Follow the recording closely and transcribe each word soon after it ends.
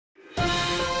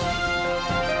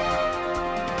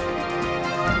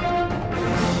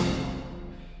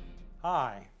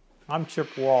I'm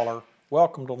Chip Waller.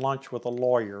 Welcome to Lunch with a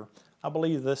Lawyer. I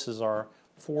believe this is our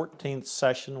 14th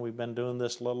session. We've been doing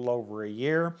this a little over a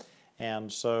year,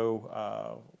 and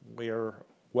so we are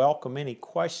welcome any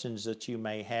questions that you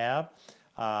may have.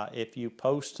 If you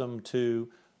post them to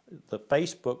the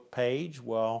Facebook page,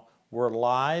 well, we're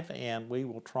live and we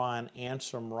will try and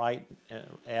answer them right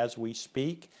as we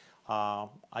speak. I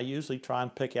usually try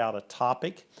and pick out a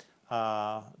topic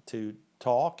to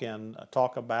talk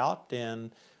about,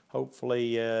 and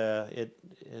hopefully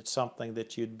it's something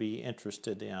that you'd be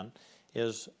interested in.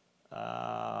 Is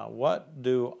what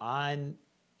do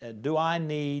I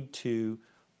need to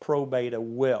probate a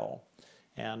will?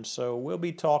 And so we'll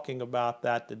be talking about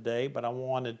that today, but I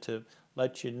wanted to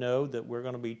let you know that we're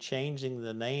going to be changing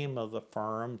the name of the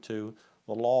firm to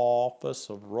the Law Office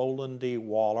of Roland D.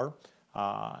 Waller,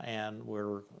 and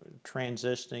we're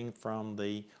transitioning from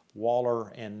the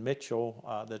Waller and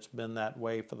Mitchell that's been that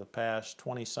way for the past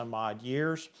 20 some odd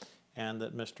years, and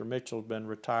that Mr. Mitchell's been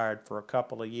retired for a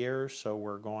couple of years, so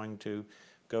we're going to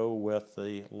go with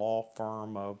the law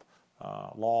firm of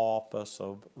Law Office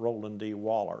of Roland D.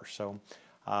 Waller. So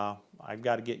I've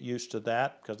got to get used to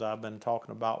that because I've been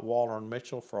talking about Waller and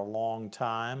Mitchell for a long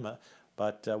time,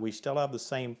 but we still have the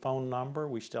same phone number,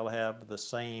 we still have the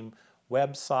same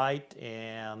website,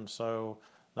 and so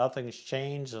nothing's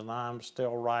changed, and I'm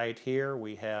still right here.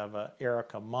 We have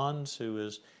Erica Munns, who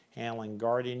is handling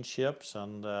guardianships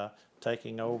and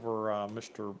taking over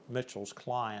Mr. Mitchell's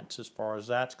clients as far as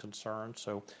that's concerned,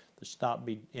 so there's not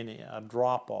be any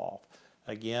drop-off.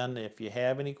 Again, if you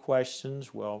have any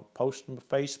questions, well, post them to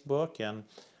Facebook, and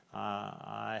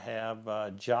I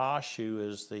have Josh, who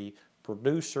is the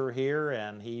producer here,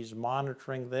 and he's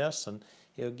monitoring this, and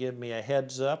he'll give me a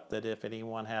heads up that if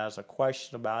anyone has a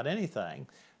question about anything,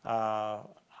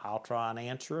 I'll try and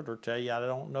answer it or tell you I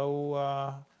don't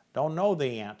know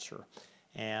the answer,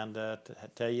 and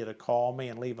tell you to call me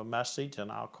and leave a message,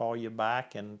 and I'll call you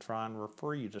back and try and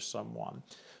refer you to someone.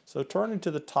 So turning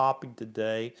to the topic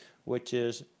today, which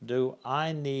is, do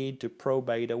I need to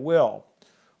probate a will?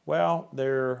 Well,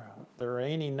 there are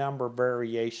any number of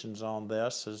variations on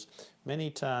this, as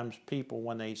many times people,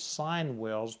 when they sign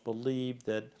wills, believe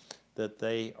that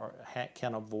they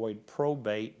can avoid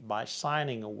probate by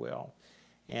signing a will.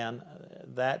 And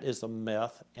that is a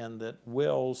myth, and that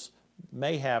wills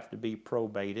may have to be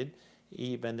probated,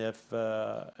 even if,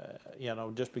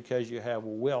 just because you have a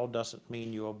will doesn't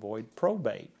mean you avoid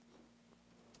probate.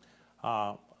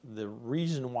 The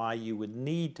reason why you would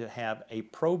need to have a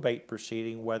probate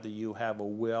proceeding, whether you have a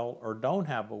will or don't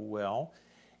have a will,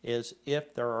 is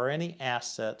if there are any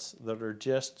assets that are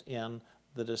just in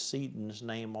the decedent's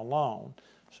name alone,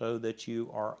 so that you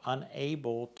are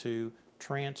unable to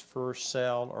transfer,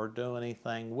 sell, or do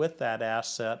anything with that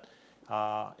asset,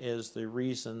 is the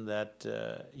reason that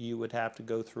you would have to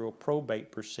go through a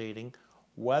probate proceeding,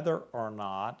 whether or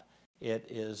not it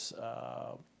is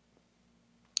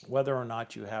whether or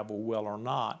not you have a will or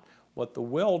not. What the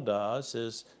will does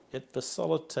is it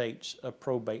facilitates a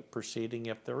probate proceeding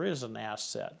if there is an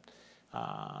asset.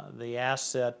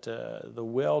 The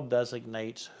will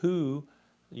designates who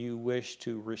you wish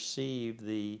to receive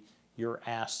your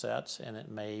assets, and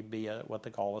it may be what they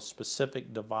call a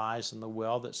specific devise in the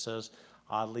will that says,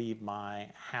 I leave my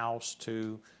house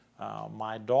to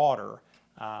my daughter.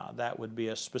 That would be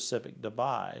a specific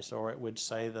devise, or it would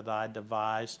say that I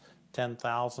devise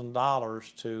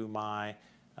 $10,000 to my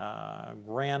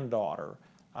granddaughter.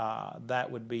 That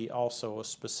would be also a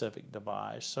specific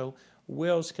devise. So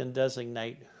wills can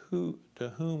designate to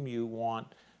whom you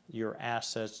want your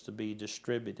assets to be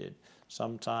distributed.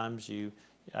 Sometimes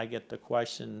I get the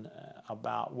question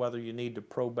about whether you need to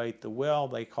probate the will.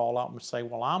 They call up and say,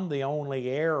 well, I'm the only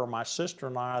heir, or my sister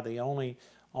and I are the only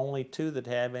two that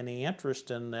have any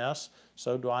interest in this,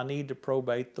 so do I need to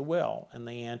probate the will? And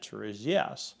the answer is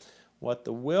yes. What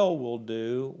the will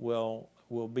do will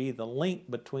be the link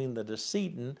between the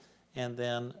decedent and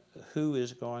then who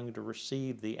is going to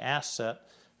receive the asset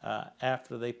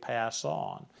after they pass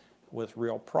on. With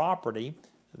real property,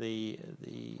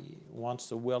 once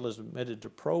the will is admitted to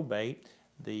probate,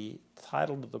 the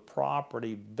title to the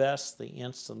property vests the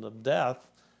instant of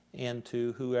death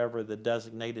into whoever the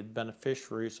designated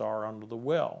beneficiaries are under the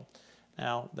will.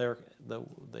 Now, the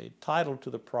title to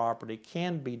the property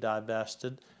can be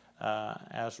divested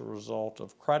as a result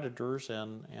of creditors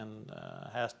and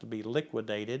has to be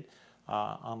liquidated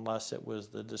unless it was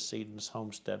the decedent's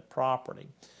homestead property.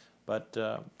 But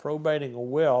probating a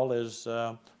will is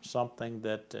something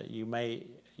that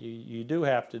you do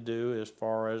have to do as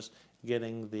far as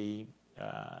getting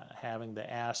having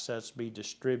the assets be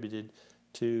distributed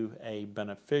to a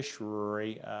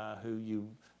beneficiary who you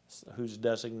who's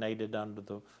designated under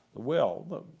the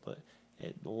will.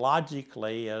 It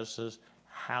logically is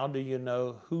how do you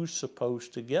know who's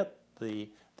supposed to get the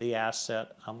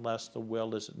asset unless the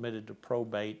will is admitted to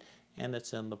probate and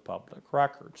it's in the public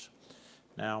records.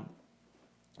 Now,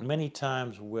 many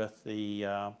times with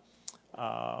the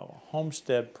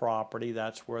homestead property,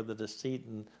 that's where the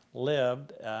decedent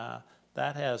lived,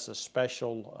 that has a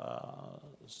special,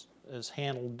 is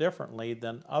handled differently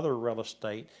than other real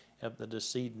estate if the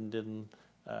decedent didn't,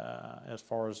 as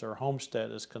far as their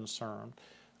homestead is concerned.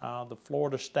 The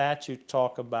Florida statutes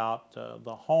talk about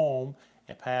the home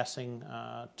passing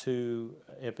to,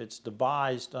 if it's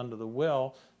devised under the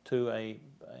will, to a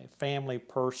family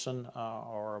person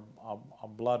or a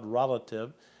blood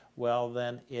relative. Well,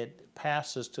 then it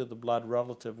passes to the blood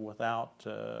relative without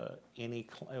any,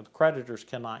 creditors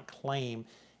cannot claim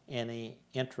any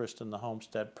interest in the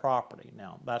homestead property.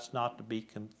 Now, that's not to be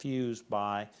confused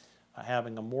by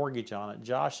having a mortgage on it.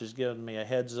 Josh has given me a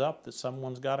heads up that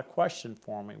someone's got a question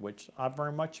for me, which I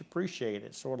very much appreciate.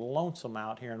 It's sort of lonesome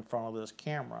out here in front of this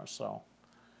camera, so. All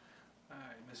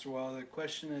right, Mr. Waller, the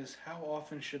question is, how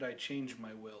often should I change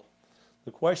my will?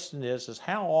 The question is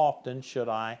how often should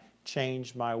I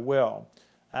change my will?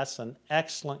 That's an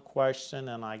excellent question,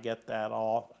 and I get that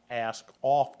asked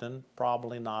often,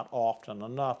 probably not often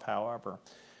enough, however.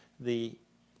 The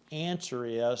answer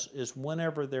is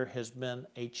whenever there has been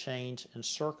a change in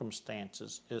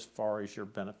circumstances as far as your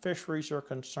beneficiaries are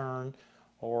concerned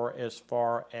or as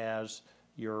far as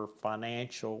your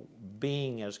financial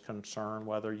being is concerned,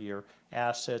 whether your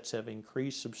assets have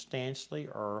increased substantially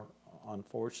or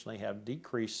unfortunately have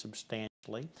decreased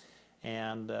substantially.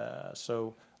 And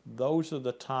so those are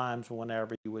the times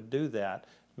whenever you would do that.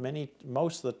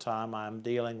 Most of the time I'm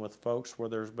dealing with folks where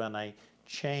there's been a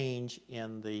change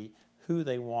in who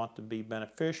they want to be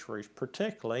beneficiaries,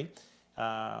 particularly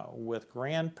with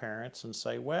grandparents, and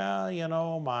say, well, you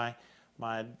know,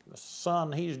 my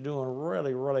son, he's doing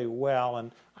really, really well,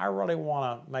 and I really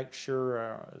want to make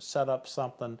sure, set up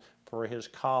something for his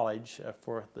college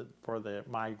for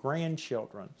my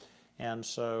grandchildren. And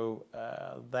so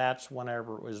that's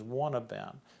whenever it was one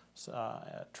event.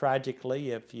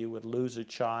 Tragically, if you would lose a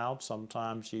child,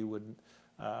 sometimes you would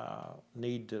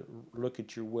need to look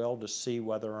at your will to see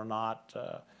whether or not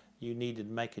you needed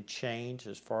to make a change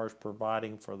as far as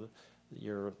providing for the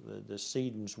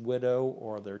decedent's widow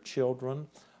or their children.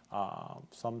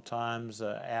 Sometimes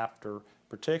after,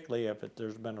 particularly if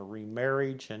there's been a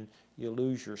remarriage and you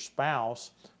lose your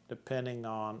spouse, depending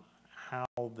on how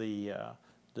the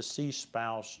deceased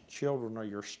spouse children or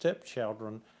your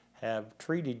stepchildren have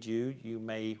treated you, you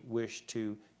may wish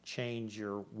to change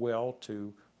your will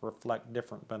to reflect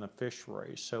different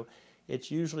beneficiaries. So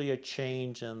it's usually a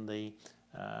change in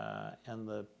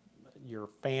your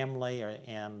family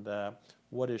and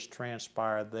what has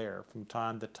transpired there. From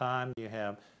time to time, you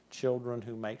have children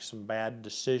who make some bad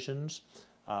decisions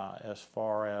as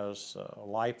far as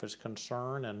life is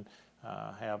concerned and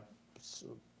have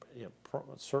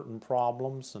certain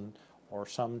problems, or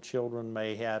some children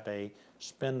may have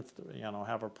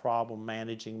have a problem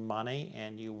managing money,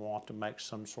 and you want to make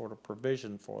some sort of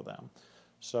provision for them.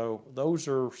 So those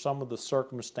are some of the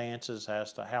circumstances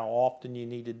as to how often you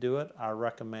need to do it. I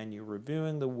recommend you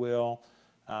reviewing the will.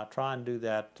 Try and do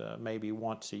that maybe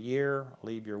once a year.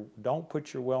 Don't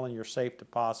put your will in your safe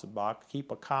deposit box.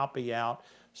 Keep a copy out,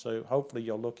 so hopefully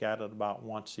you'll look at it about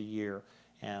once a year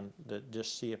and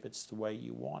just see if it's the way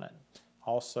you want it.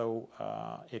 Also,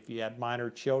 if you had minor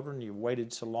children, you've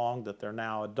waited so long that they're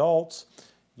now adults,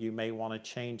 you may want to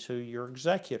change who your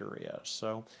executor is.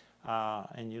 So,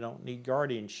 and you don't need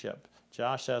guardianship.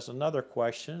 Josh has another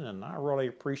question, and I really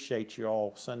appreciate you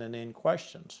all sending in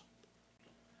questions.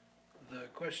 The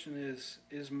question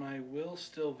is my will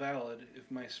still valid if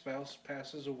my spouse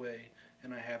passes away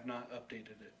and I have not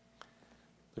updated it?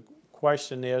 The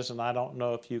question is, and I don't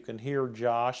know if you can hear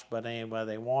Josh, but anyway,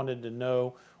 they wanted to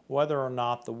know whether or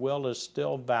not the will is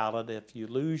still valid if you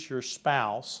lose your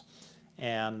spouse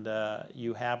and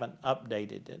you haven't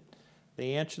updated it.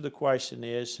 The answer to the question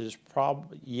is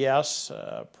yes,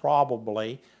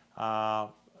 probably.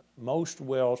 Most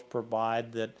wills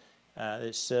provide that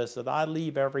it says that I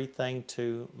leave everything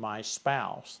to my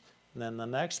spouse. And then the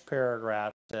next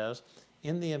paragraph says,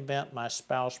 in the event my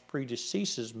spouse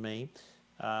predeceases me,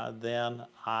 then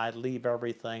I leave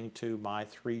everything to my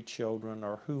 3 children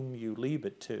or whom you leave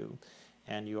it to.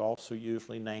 And you also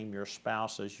usually name your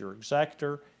spouse as your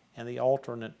executor and the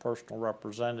alternate personal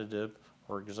representative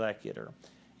or executor.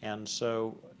 And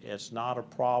so it's not a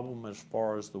problem as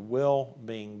far as the will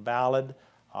being valid.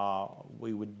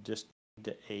 We would just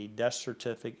need a death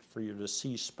certificate for your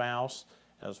deceased spouse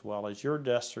as well as your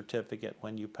death certificate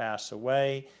when you pass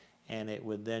away, and it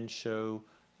would then show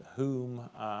whom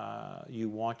you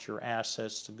want your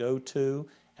assets to go to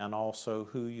and also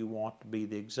who you want to be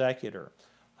the executor.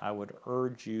 I would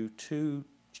urge you to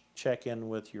check in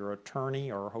with your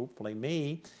attorney or hopefully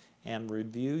me and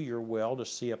review your will to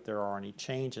see if there are any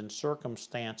change in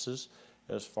circumstances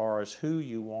as far as who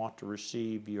you want to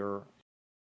receive your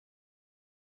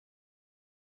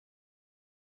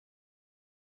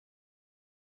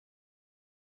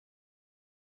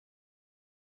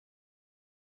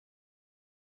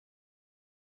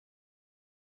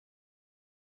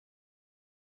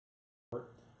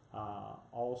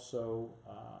also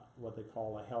what they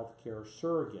call a healthcare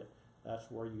surrogate. That's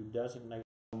where you designate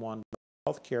someone to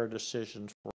make healthcare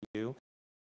decisions for you,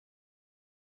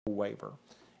 waiver.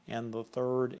 And the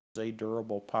third is a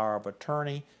durable power of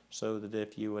attorney, so that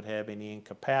if you would have any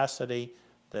incapacity,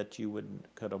 that you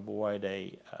could avoid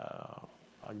a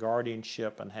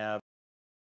guardianship and have.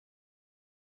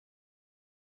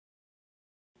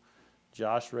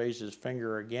 Josh raised his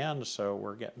finger again, so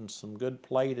we're getting some good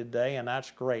play today, and that's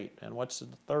great. And what's the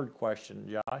third question,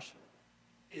 Josh?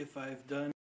 If I've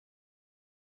done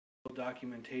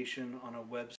documentation on a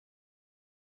website,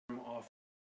 off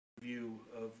view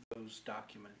of those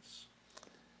documents.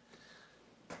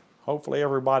 Hopefully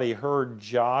everybody heard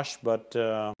Josh, but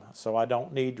so I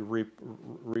don't need to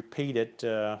repeat it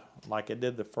like I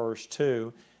did the first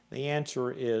two. The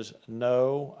answer is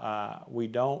no. We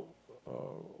don't.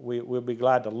 We'll be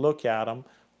glad to look at them,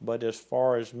 but as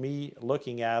far as me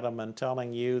looking at them and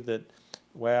telling you that,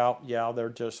 well, yeah, they're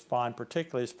just fine,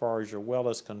 particularly as far as your will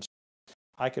is concerned,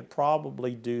 I could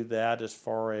probably do that as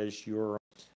far as your.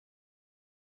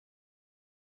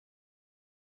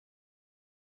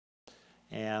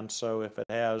 And so if it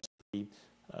has the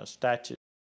statute,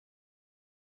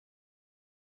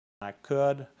 I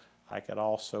could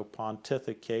also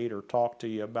pontificate or talk to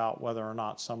you about whether or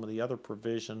not some of the other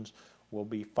provisions will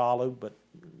be followed, but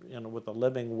with a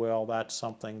living will, that's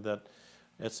something that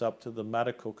it's up to the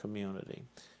medical community.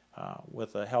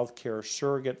 With a healthcare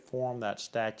surrogate form, that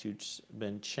statute's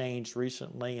been changed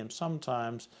recently, and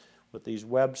sometimes with these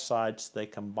websites they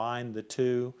combine the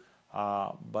two,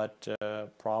 but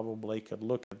probably could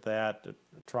look at that to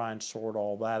try and sort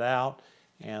all that out.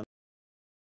 And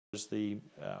as the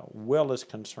will is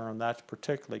concerned, that's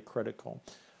particularly critical.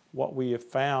 What we have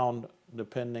found,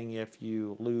 depending if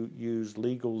you use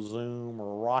LegalZoom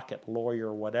or Rocket Lawyer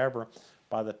or whatever,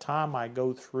 by the time I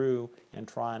go through and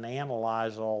try and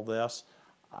analyze all this,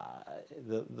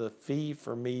 the fee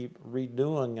for me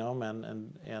redoing them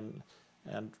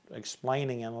and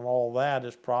explaining and all that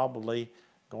is probably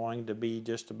going to be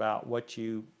just about what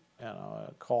you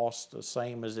cost the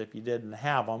same as if you didn't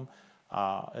have them,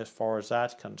 as far as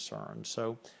that's concerned.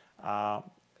 So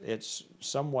it's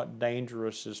somewhat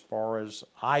dangerous as far as,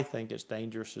 I think it's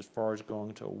dangerous as far as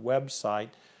going to a website,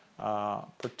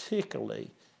 particularly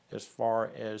as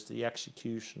far as the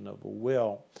execution of a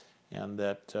will, and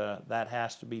that that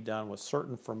has to be done with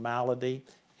certain formality,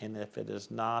 and if it is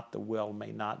not, the will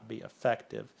may not be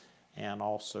effective, and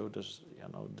also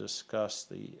discuss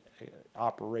the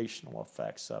operational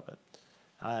effects of it.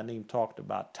 I haven't even talked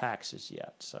about taxes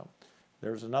yet. So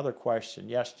there's another question.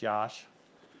 Yes, Josh?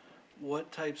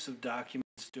 What types of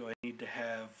documents do I need to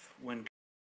have when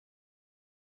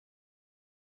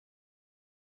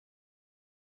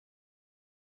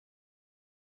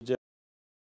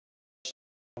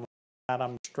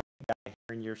Adam, straight guy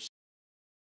here in your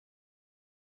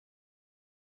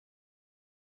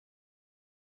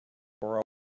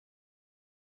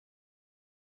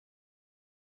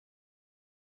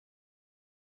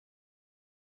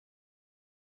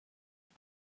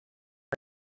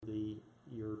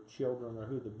your children or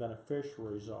who the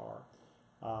beneficiaries are.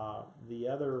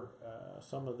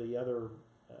 Some of the other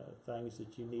things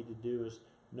that you need to do is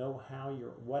know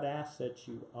what assets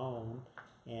you own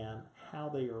and how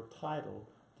they are titled.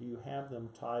 Do you have them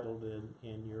titled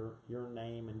in your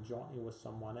name and jointly with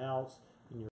someone else,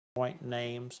 in your joint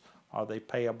names? Are they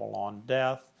payable on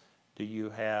death? Do you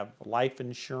have life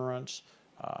insurance?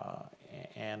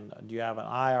 And do you have an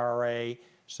IRA?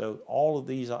 So all of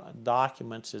these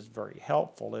documents is very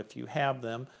helpful if you have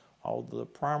them. Although the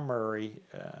primary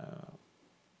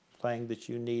thing that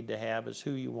you need to have is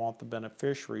who you want the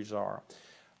beneficiaries are.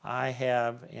 I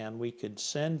have, and we could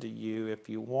send to you if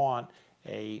you want,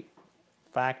 a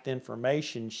fact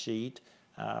information sheet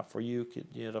for you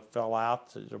to fill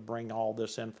out to bring all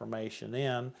this information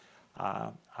in.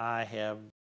 I have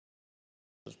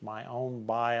my own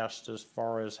bias as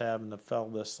far as having to fill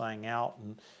this thing out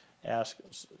and ask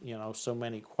so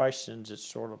many questions. It's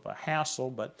sort of a hassle,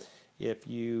 but If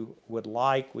you would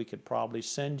like, we could probably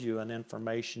send you an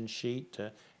information sheet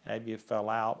to have you fill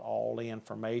out all the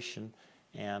information,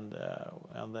 and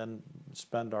then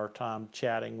spend our time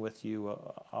chatting with you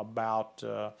about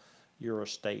your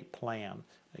estate plan.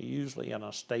 Usually in an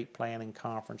estate planning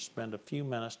conference, spend a few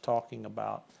minutes talking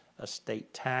about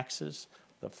estate taxes,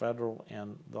 the federal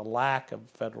and the lack of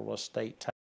federal estate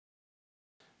tax,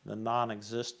 the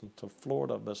non-existence of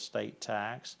Florida estate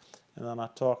tax, and then I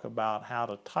talk about how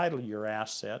to title your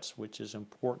assets, which is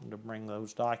important to bring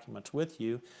those documents with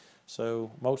you.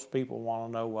 So most people want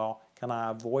to know, well, can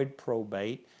I avoid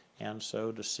probate? And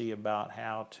so to see about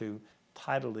how to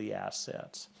title the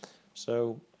assets.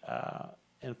 So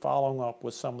in following up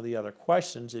with some of the other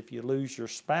questions, if you lose your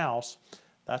spouse,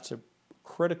 that's a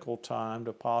critical time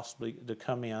to possibly to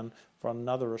come in for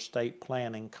another estate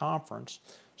planning conference,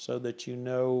 so that you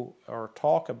know or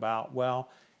talk about, well,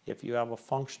 if you have a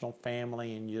functional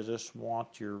family and you just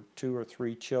want your 2 or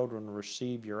 3 children to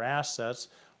receive your assets,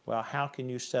 well, how can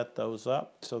you set those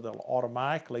up so they'll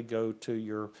automatically go to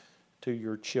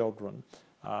your children?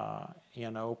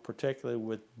 You know, particularly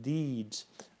with deeds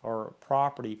or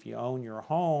property, if you own your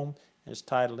home, it's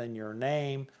titled in your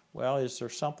name, well, is there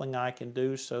something I can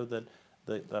do so that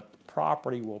the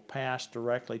property will pass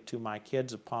directly to my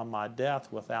kids upon my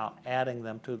death without adding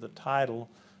them to the title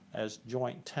as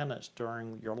joint tenants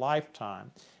during your lifetime?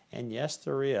 And yes,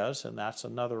 there is, and that's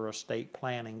another estate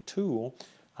planning tool.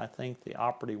 I think the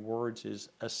operative words is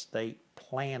estate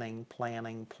planning,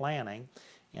 planning, planning.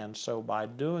 And so by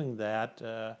doing that,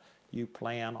 you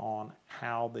plan on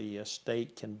how the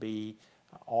estate can be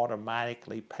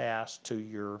automatically passed to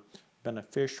your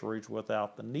beneficiaries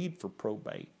without the need for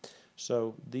probate.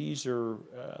 So these are,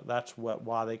 that's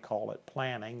why they call it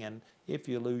planning. And if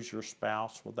you lose your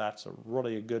spouse, well, that's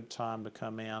really a good time to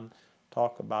come in,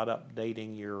 talk about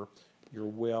updating your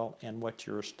will and what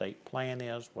your estate plan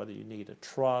is, whether you need a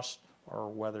trust or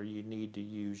whether you need to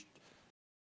use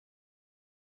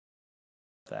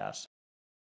that.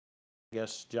 I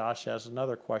guess Josh has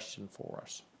another question for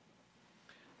us.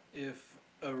 If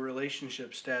a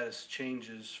relationship status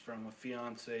changes from a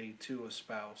fiance to a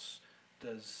spouse,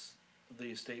 does the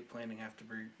estate planning have to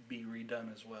be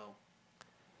redone as well?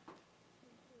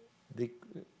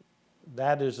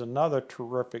 That is another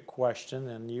terrific question,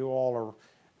 and you all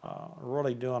are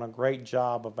really doing a great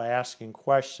job of asking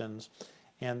questions.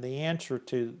 And the answer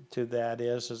to that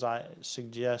is, as I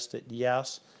suggested,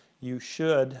 yes, you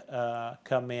should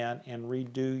come in and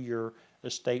redo your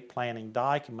estate planning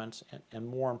documents, and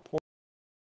more important,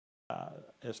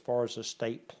 as far as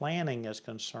estate planning is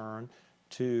concerned,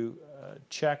 to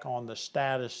check on the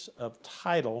status of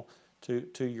title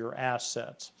to your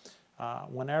assets.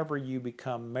 Whenever you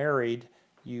become married,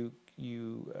 you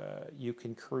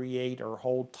can create or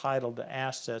hold title to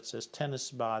assets as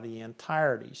tenants by the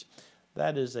entireties.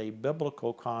 That is a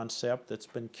biblical concept that's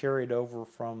been carried over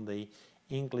from the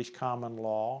English common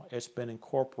law. It's been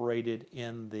incorporated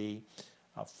in the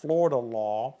Florida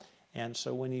law, and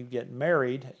so when you get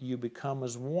married, you become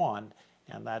as one,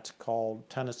 and that's called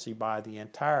tenancy by the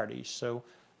entirety. So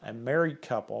a married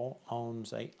couple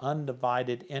owns an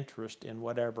undivided interest in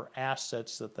whatever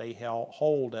assets that they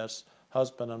hold as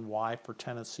husband and wife for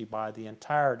tenancy by the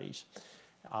entireties.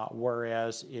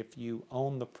 Whereas if you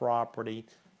own the property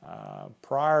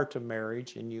prior to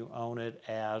marriage and you own it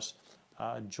as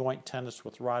joint tenants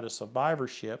with right of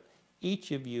survivorship,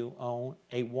 each of you own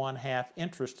a 1/2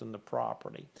 interest in the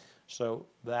property. So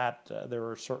that there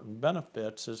are certain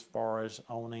benefits as far as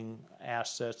owning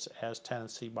assets as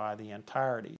tenancy by the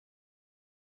entirety.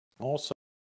 Also,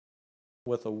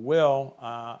 with a will,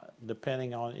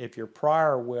 depending on if your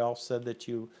prior will said that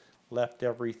you left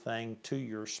everything to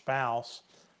your spouse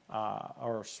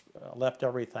or left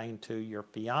everything to your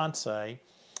fiance,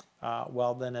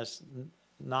 well, then it's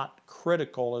not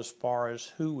critical as far as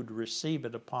who would receive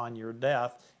it upon your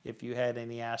death if you had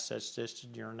any assets just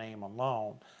in your name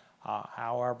alone.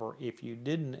 However, if you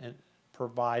didn't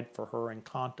provide for her in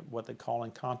what they call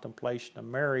in contemplation of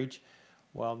marriage,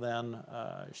 well, then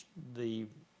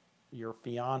your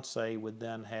fiance would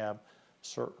then have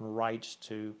certain rights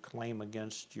to claim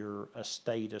against your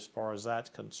estate as far as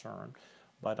that's concerned.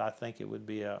 But I think it would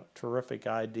be a terrific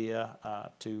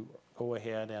idea to go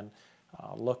ahead and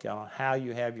look on how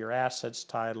you have your assets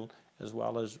titled, as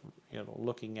well as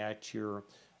looking at your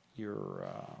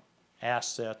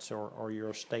assets or your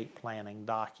estate planning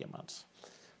documents.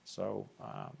 So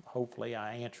hopefully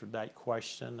I answered that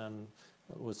question, and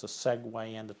it was a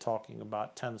segue into talking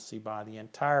about tenancy by the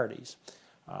entireties.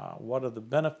 What are the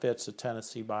benefits of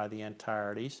tenancy by the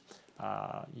entireties?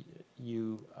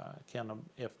 you can,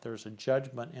 if there's a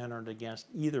judgment entered against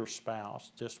either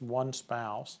spouse, just one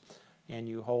spouse, and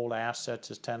you hold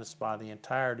assets as tenants by the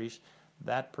entireties,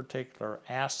 that particular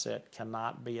asset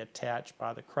cannot be attached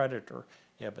by the creditor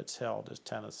if it's held as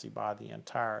tenancy by the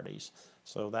entireties.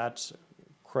 So that's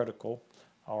critical,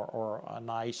 or a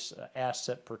nice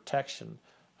asset protection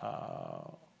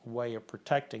way of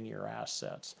protecting your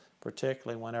assets,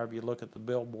 particularly whenever you look at the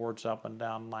billboards up and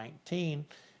down 19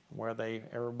 where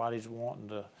everybody's wanting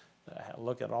to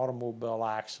look at automobile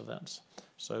accidents.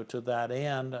 So to that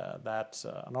end,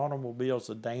 an automobile is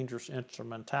a dangerous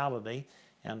instrumentality,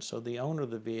 and so the owner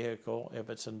of the vehicle, if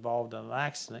it's involved in an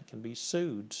accident, can be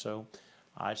sued. So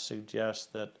I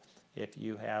suggest that if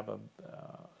you have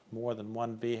more than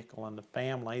one vehicle in the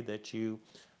family, that you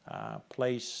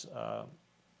place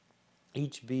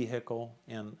each vehicle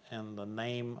in the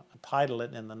name, title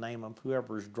it in the name of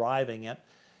whoever's driving it,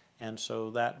 and so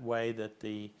that way that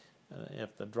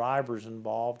if the driver's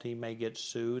involved, he may get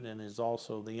sued and is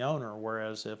also the owner,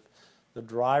 whereas if the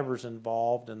driver's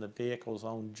involved and the vehicle's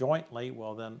owned jointly,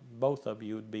 well then both of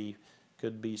you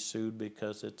could be sued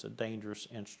because it's a dangerous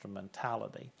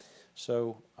instrumentality.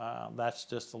 So that's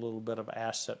just a little bit of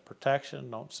asset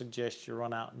protection. Don't suggest you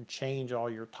run out and change all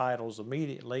your titles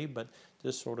immediately, but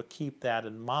just sort of keep that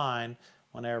in mind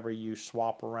whenever you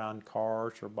swap around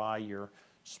cars or buy your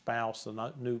spouse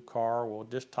a new car. Well,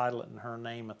 just title it in her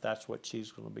name if that's what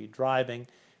she's going to be driving,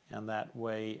 and that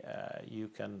way you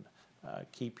can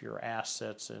keep your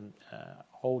assets and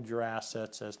hold your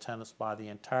assets as tenants by the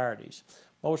entireties.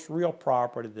 Most real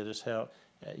property that is held,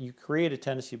 you create a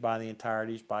tenancy by the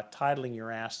entireties by titling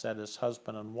your asset as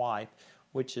husband and wife,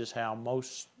 which is how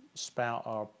most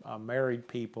married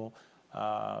people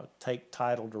take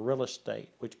title to real estate,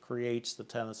 which creates the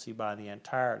tenancy by the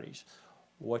entireties.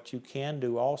 What you can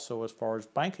do also, as far as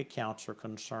bank accounts are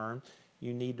concerned,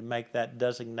 you need to make that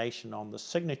designation on the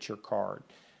signature card.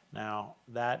 Now,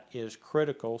 that is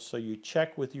critical, so you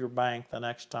check with your bank the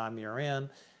next time you're in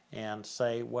and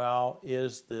say, well,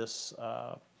 is this,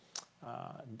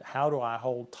 how do I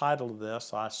hold title to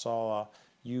this? I saw a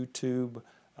YouTube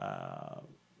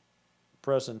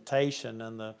presentation,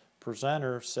 and the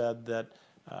presenter said that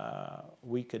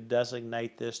we could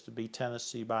designate this to be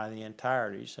tenancy by the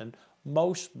entireties, and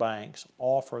most banks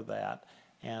offer that,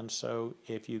 and so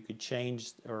if you could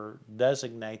change or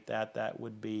designate that, that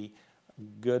would be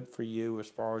good for you as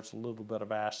far as a little bit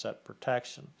of asset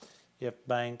protection. If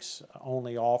banks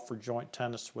only offer joint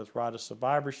tenants with right of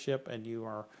survivorship and you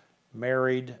are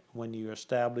married when you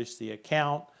establish the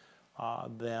account,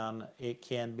 then it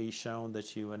can be shown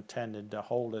that you intended to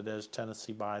hold it as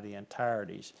tenancy by the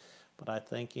entireties. But I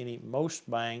think most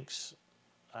banks,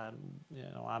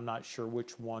 I'm not sure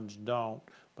which ones don't,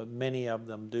 but many of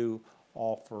them do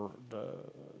offer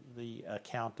the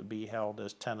account to be held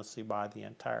as tenancy by the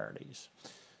entireties.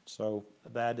 So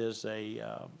that is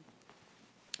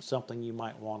something you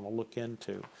might want to look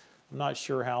into. I'm not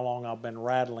sure how long I've been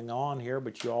rattling on here,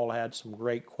 but you all had some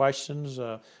great questions.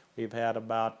 We've had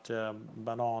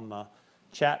been on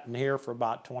chatting here for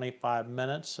about 25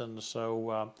 minutes, and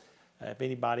so if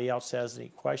anybody else has any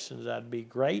questions, that'd be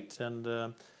great.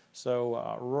 And so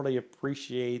I really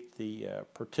appreciate the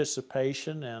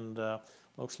participation, and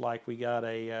looks like we got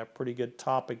a pretty good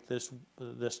topic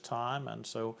this time, and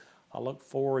so I look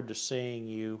forward to seeing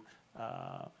you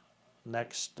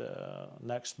next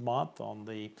month on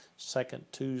the second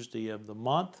Tuesday of the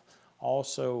month.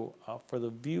 Also, for the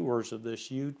viewers of this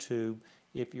YouTube,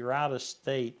 if you're out of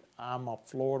state, I'm a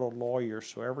Florida lawyer,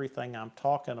 so everything I'm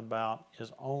talking about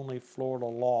is only Florida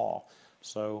law.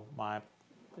 So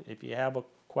if you have a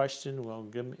question, well,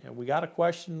 we got a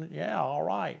question? Yeah, all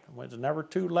right. It's never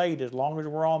too late. As long as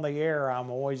we're on the air, I'm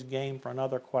always game for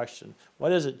another question.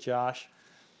 What is it, Josh?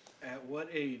 At what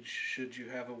age should you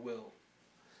have a will?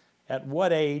 At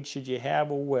what age should you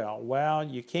have a will? Well,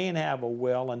 you can't have a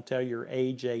will until you're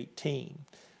age 18.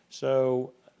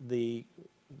 So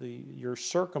your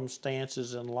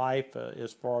circumstances in life,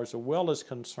 as far as a will is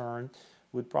concerned,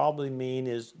 would probably mean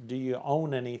is, do you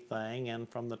own anything? And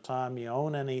from the time you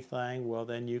own anything, well,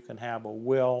 then you can have a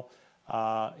will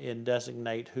and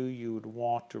designate who you would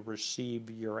want to receive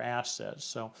your assets.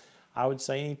 So I would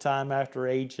say anytime after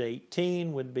age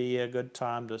 18 would be a good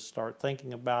time to start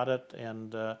thinking about it,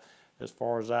 and as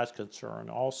far as that's concerned.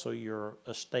 Also, your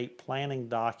estate planning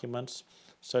documents,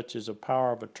 such as a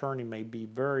power of attorney, may be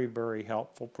very, very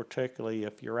helpful, particularly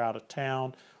if you're out of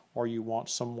town or you want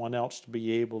someone else to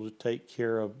be able to take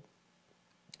care of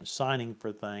signing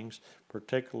for things,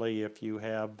 particularly if you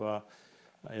have,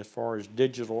 as far as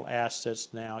digital assets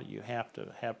now, you have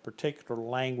to have particular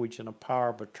language in a power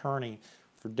of attorney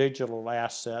for digital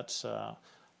assets,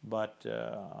 but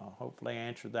hopefully I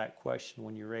answered that question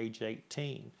when you're age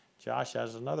 18. Josh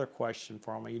has another question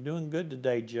for me. You're doing good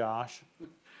today, Josh.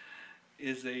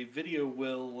 Is a video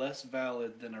will less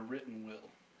valid than a written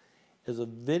will? Is a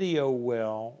video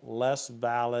will less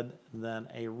valid than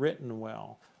a written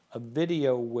will? A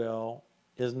video will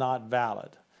is not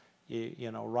valid.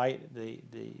 You know, right?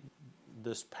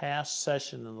 This past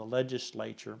session in the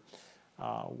legislature,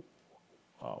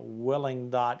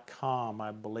 Willing.com,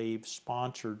 I believe,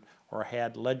 sponsored or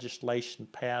had legislation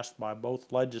passed by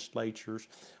both legislatures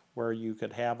where you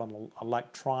could have an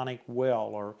electronic will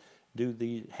or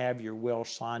have your will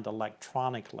signed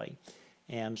electronically,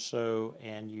 and so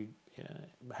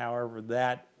however,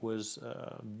 that was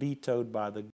vetoed by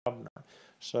the governor.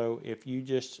 So if you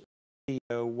just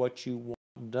veto what you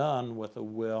want done with a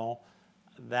will,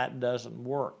 that doesn't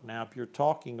work. Now, if you're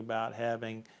talking about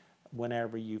having,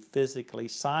 whenever you physically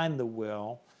sign the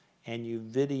will and you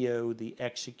video the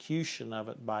execution of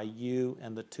it by you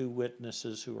and the two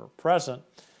witnesses who are present,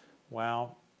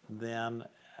 well, then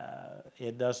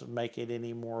it doesn't make it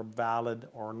any more valid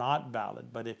or not valid.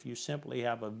 But if you simply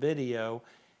have a video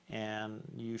and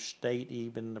you state,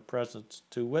 even in the presence of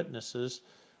two witnesses,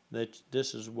 that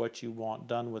this is what you want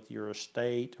done with your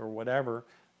estate or whatever,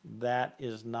 that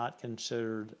is not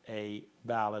considered a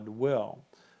valid will.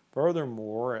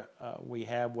 Furthermore, we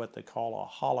have what's called a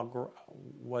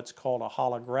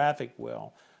holographic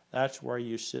will. That's where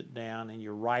you sit down and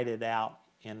you write it out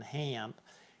in hand,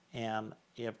 and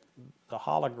if the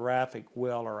holographic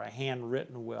will or a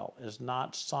handwritten will is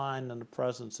not signed in the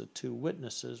presence of two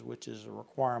witnesses, which is a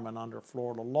requirement under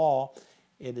Florida law,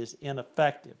 it is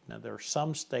ineffective. Now, there are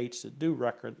some states that do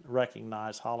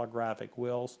recognize holographic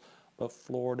wills, but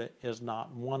Florida is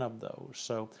not one of those.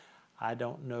 So I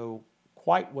don't know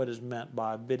quite what is meant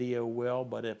by a video will,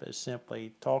 but if it's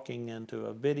simply talking into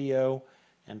a video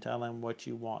and telling what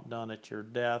you want done at your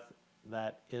death,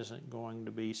 that isn't going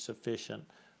to be sufficient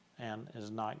and is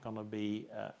not going to be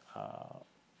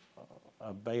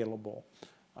available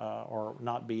or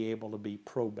not be able to be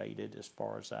probated as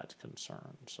far as that's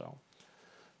concerned. So,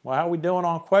 well, how are we doing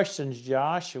on questions,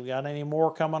 Josh? We got any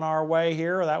more coming our way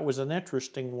here? That was an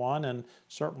interesting one and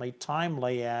certainly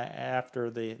timely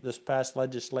after this past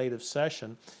legislative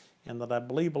session, and that I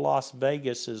believe Las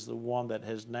Vegas is the one that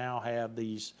has now have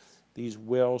these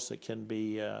wills that can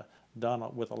be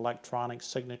done with electronic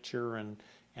signature, and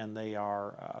they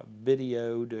are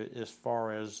videoed as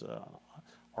far as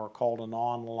are called an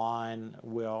online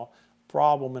will.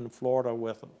 Problem in Florida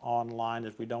with online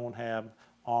is we don't have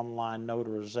online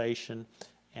notarization,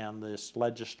 and this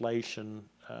legislation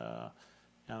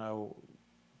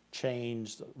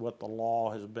changed what the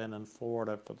law has been in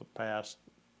Florida for the past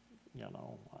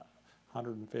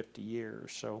 150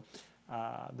 years. So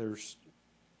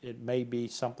it may be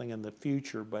something in the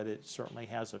future, but it certainly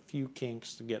has a few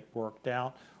kinks to get worked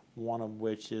out, one of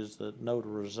which is the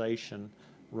notarization,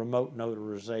 remote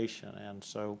notarization. And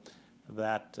so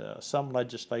that some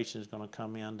legislation is going to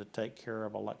come in to take care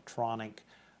of electronic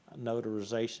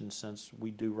notarization, since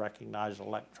we do recognize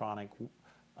electronic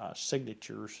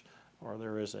signatures, or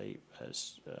there is the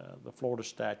Florida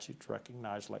statutes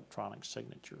recognize electronic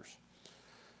signatures.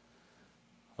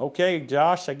 Okay,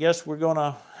 Josh, I guess we're going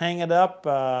to hang it up.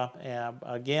 And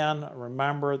again,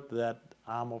 remember that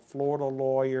I'm a Florida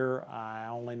lawyer. I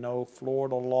only know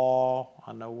Florida law.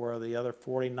 I know where the other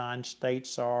 49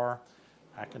 states are.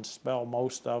 I can spell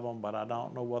most of them, but I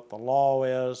don't know what the law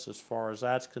is as far as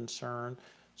that's concerned.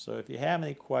 So if you have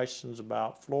any questions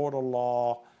about Florida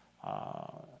law,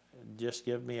 just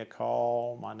give me a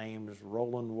call. My name is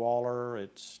Roland Waller.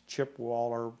 It's Chip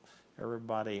Waller.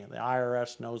 Everybody, the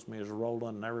IRS knows me as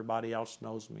Roland, and everybody else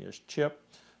knows me as Chip.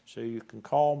 So you can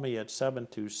call me at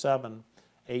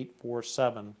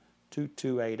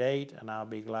 727-847-2288, and I'll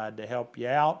be glad to help you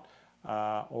out,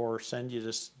 or send you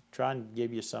this, try and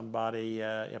give you somebody,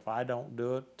 if I don't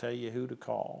do it, tell you who to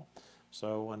call.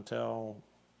 So until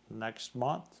next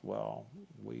month, well,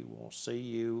 we will see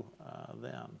you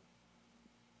then.